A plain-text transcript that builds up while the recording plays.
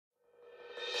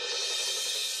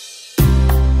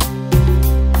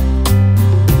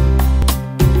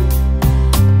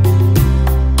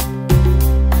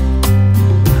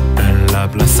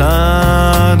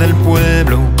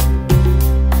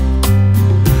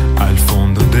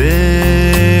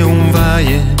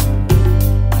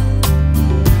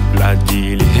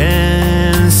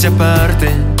aparte,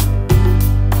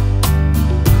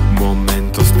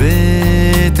 momentos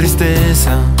de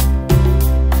tristeza,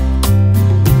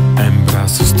 en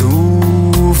brazos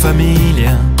tu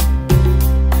familia,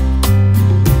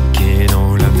 que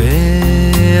no la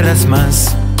verás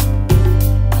más,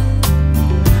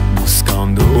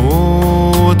 buscando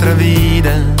otra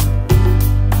vida,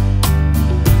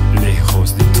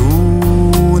 lejos de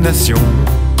tu nación.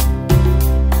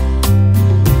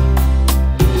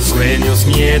 Sueños,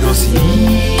 miedos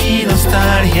y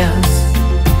nostalgias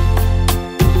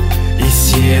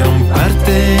hicieron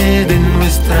parte de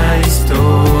nuestra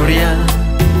historia,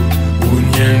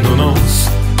 uniéndonos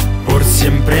por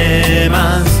siempre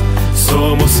más.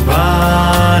 Somos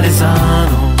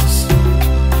valesanos.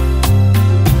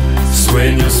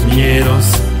 Sueños, miedos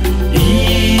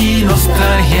y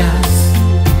nostalgias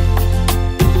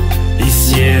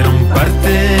hicieron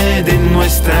parte de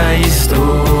nuestra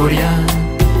historia,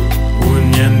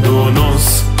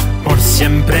 uniéndonos por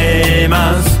siempre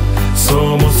más.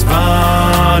 Somos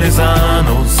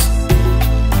valesanos.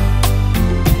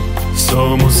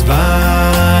 Somos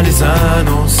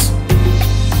valesanos.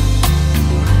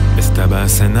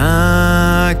 Estabas en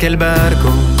aquel barco,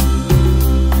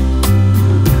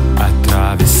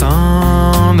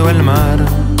 atravesando el mar,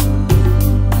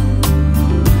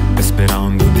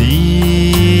 esperando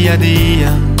día a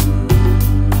día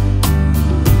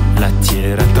la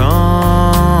tierra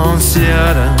tan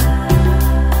ansiada.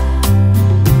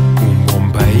 Un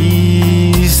buen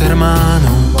país, hermano,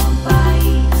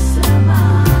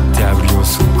 te abrió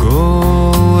su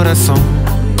corazón,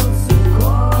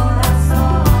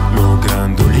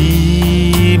 logrando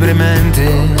libremente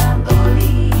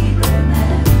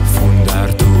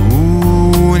fundar tu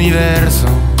universo.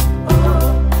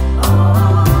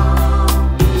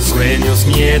 Sueños,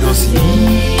 miedos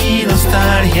y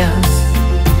nostalgias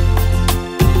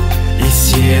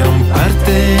hicieron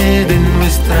parte de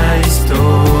nuestra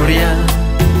historia,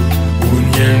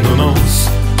 uniéndonos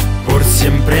por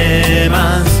siempre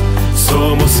más.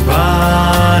 Somos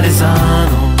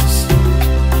valesanos.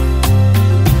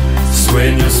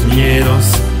 Sueños, miedos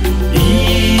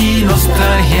y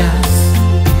nostalgias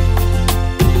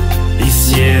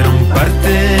hicieron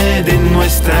parte de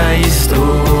nuestra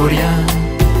historia,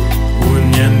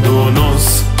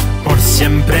 uniéndonos por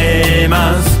siempre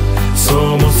más.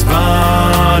 Somos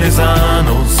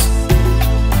valesanos.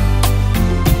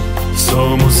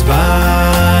 Somos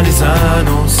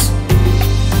valesanos.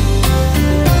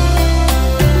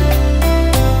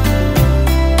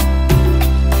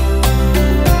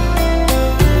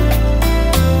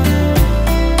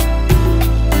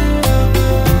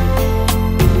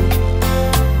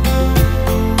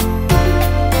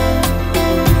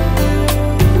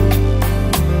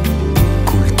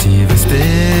 Cultivas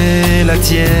de la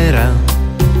tierra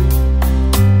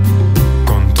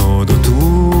con todo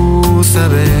tu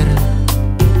saber.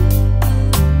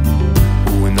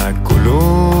 Una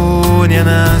colonia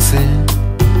nace,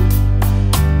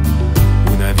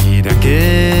 una vida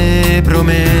que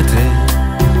promete.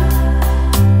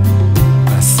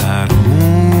 Pasaron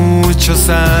muchos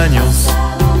años,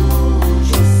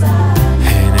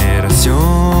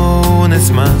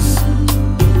 generaciones más,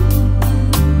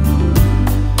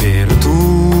 pero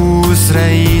tus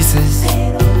raíces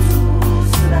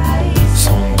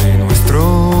son de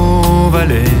nuestro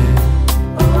valer.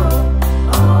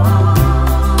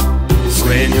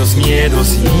 Sueños,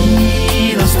 miedos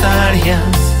y nostalgias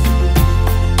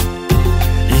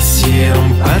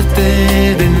hicieron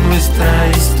parte de nuestra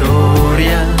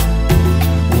historia,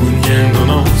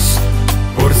 uniéndonos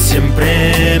por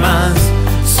siempre más.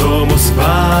 Somos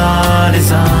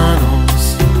valesanos.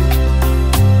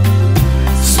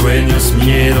 Sueños,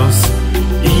 miedos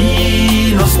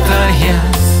y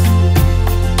nostalgias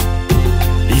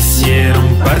hicieron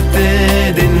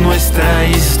parte de nuestra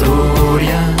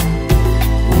historia,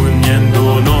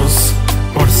 uniéndonos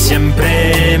por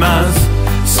siempre más.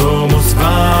 Somos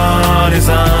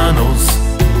valesanos.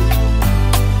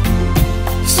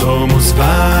 Somos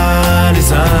valesanos.